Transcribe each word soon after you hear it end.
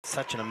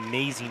Such an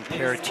amazing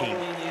pair team.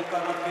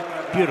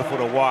 Beautiful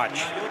to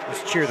watch.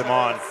 Let's cheer them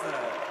on.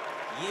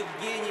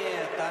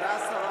 Evgenia,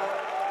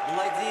 Tarasova,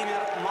 Vladimir,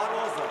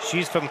 Morozov.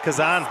 She's from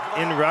Kazan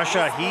in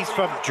Russia. He's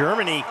from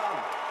Germany.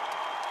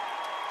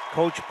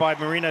 Coached by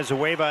Marina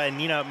Zueva and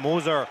Nina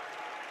Moser.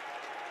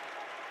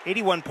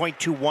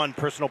 81.21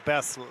 personal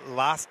best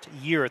last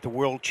year at the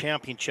World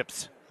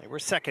Championships. They were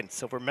second,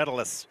 silver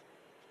medalists.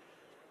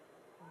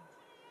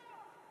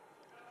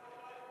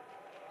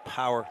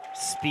 Power,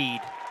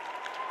 speed,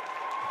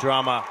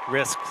 drama,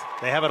 risk.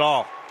 They have it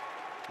all.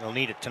 They'll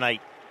need it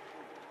tonight.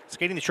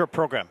 Skating the short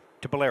program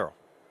to Bolero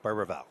by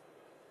Raval.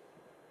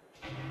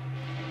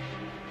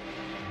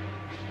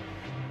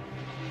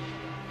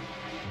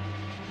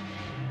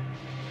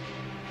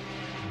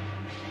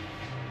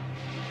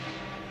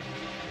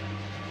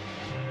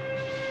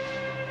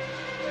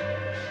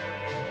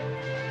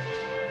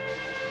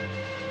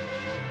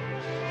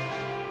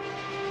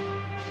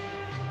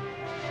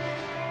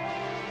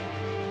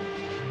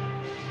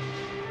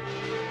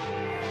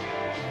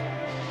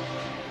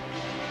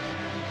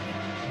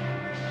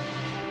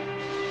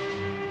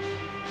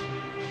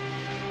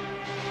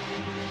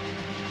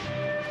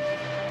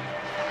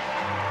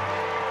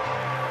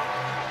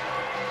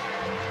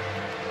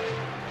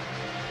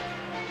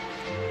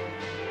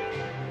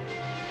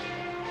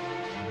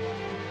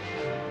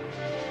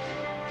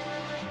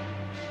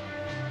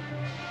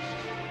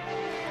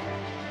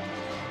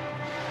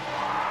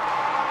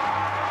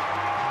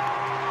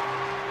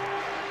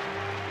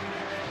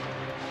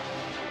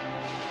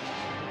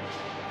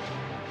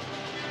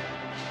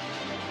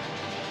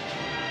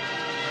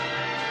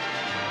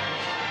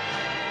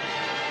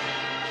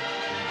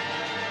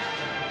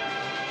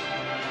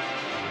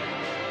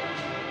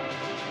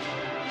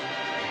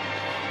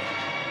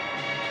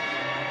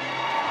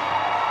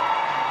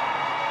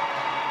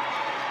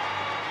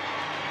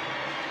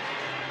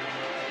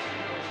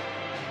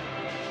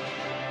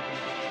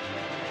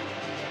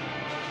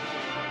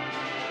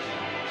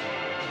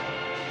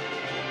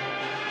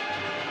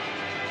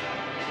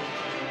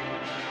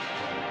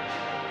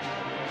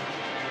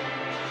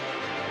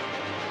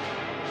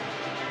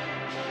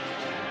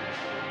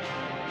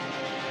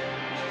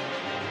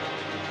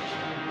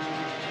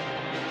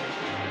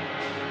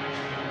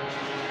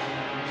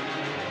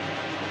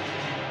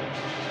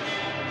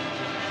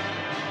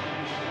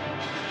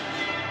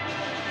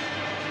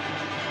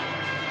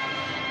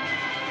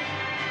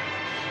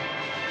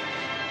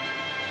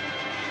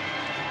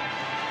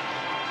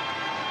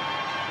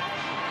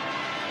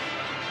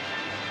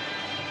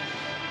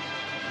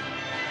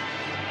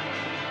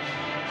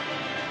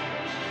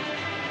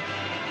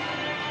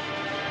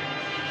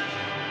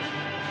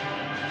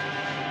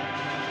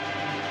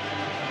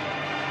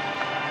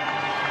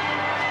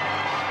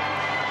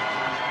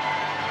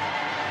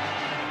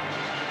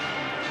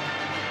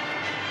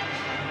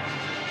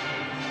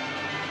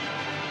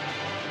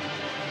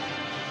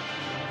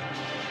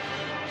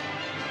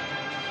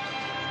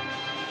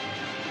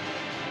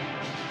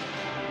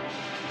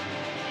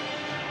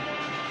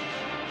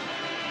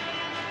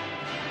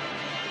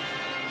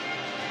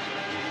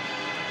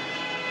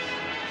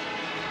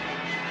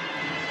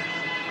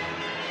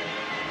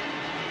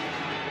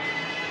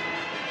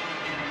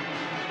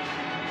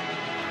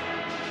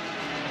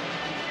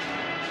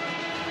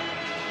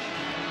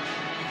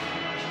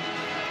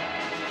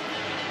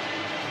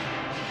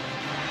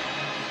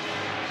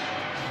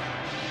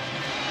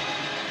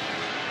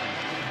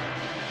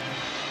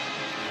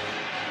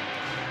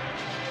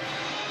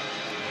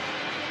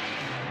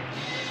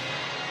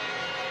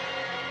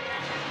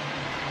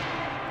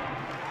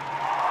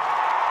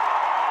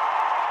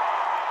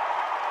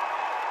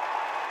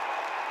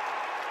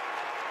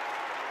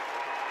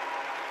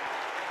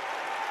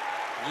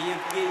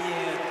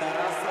 Evgenia,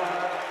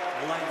 Tarasova,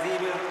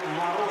 Vladimir,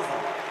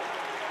 Morozov.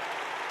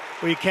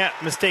 Well, you can't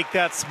mistake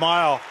that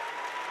smile.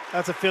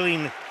 That's a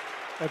feeling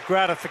of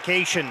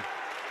gratification,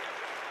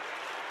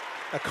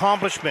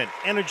 accomplishment,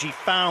 energy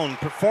found,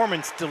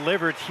 performance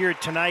delivered here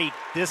tonight.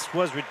 This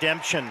was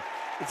redemption.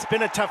 It's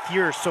been a tough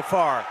year so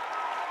far,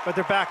 but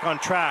they're back on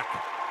track.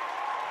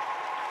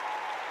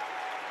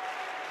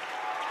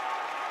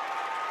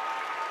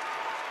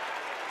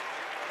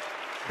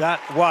 That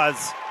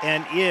was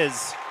and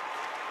is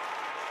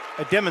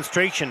a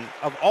demonstration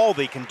of all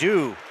they can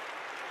do.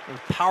 They're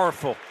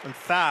powerful and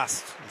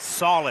fast and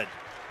solid,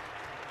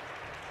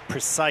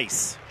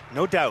 precise,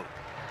 no doubt.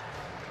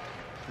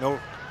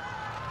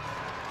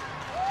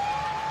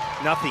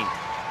 Nothing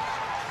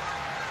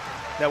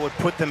that would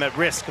put them at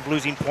risk of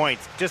losing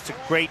points. Just a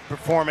great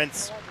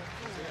performance.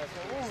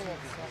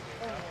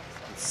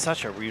 It's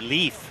such a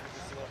relief,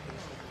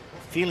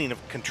 feeling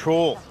of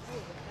control,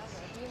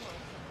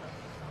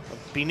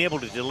 of being able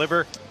to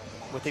deliver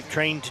what they've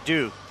trained to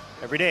do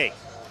every day.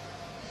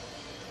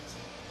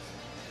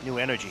 New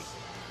energy.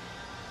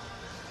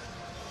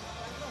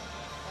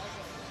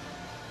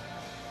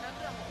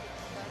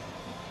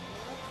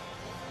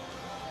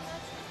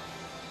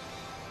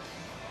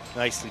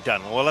 Nicely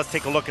done. Well, let's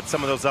take a look at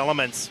some of those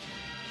elements.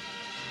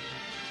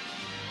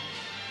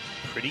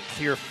 Pretty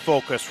clear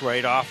focus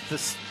right off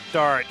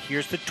start.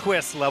 Here's the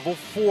twist, level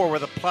 4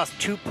 with a plus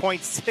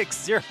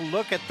 2.60.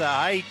 Look at the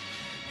height.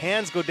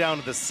 Hands go down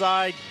to the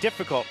side.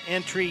 Difficult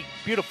entry.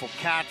 Beautiful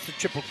catch. The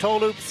triple toe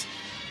loops.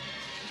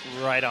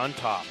 Right on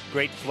top.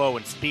 Great flow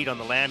and speed on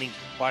the landing.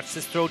 Watch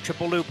this throw,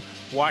 triple loop.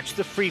 Watch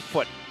the free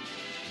foot.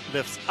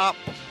 Lifts up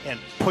and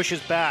pushes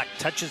back.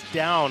 Touches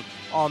down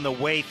on the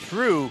way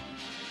through.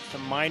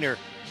 Some minor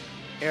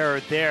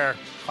error there.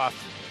 Cost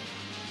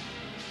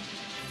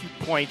a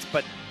few points,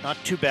 but not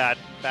too bad.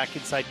 Back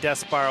inside death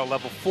spiral,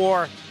 level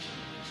 4.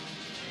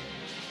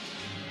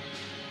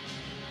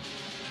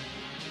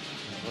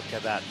 Look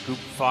at that. Group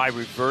 5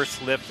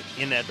 reverse lift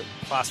in at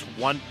plus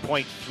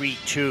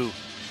 1.32.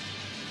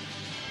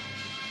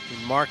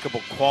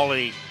 Remarkable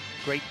quality.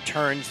 Great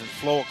turns and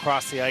flow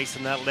across the ice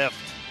in that lift.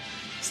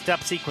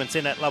 Step sequence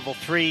in at level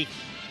 3.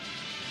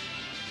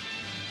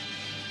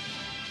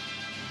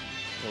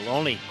 Will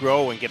only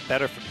grow and get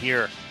better from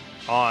here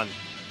on.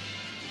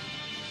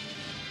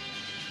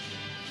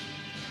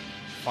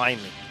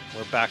 Finally,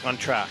 we're back on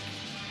track.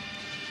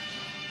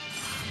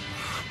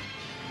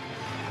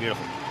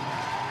 Beautiful.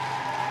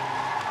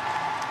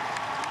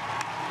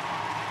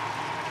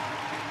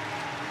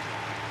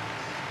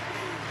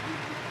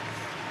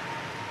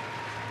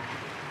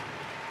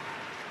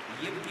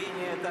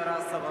 Evgenia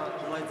Tarasova,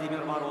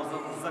 Vladimir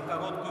Morozov за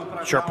короткую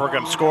программу. Short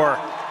program score.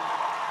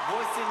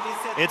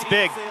 It's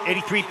big,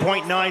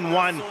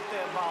 83.91.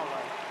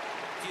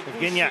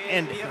 Evgenia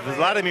and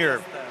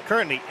Vladimir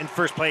currently in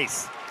first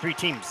place. 3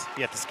 teams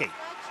yet to skate.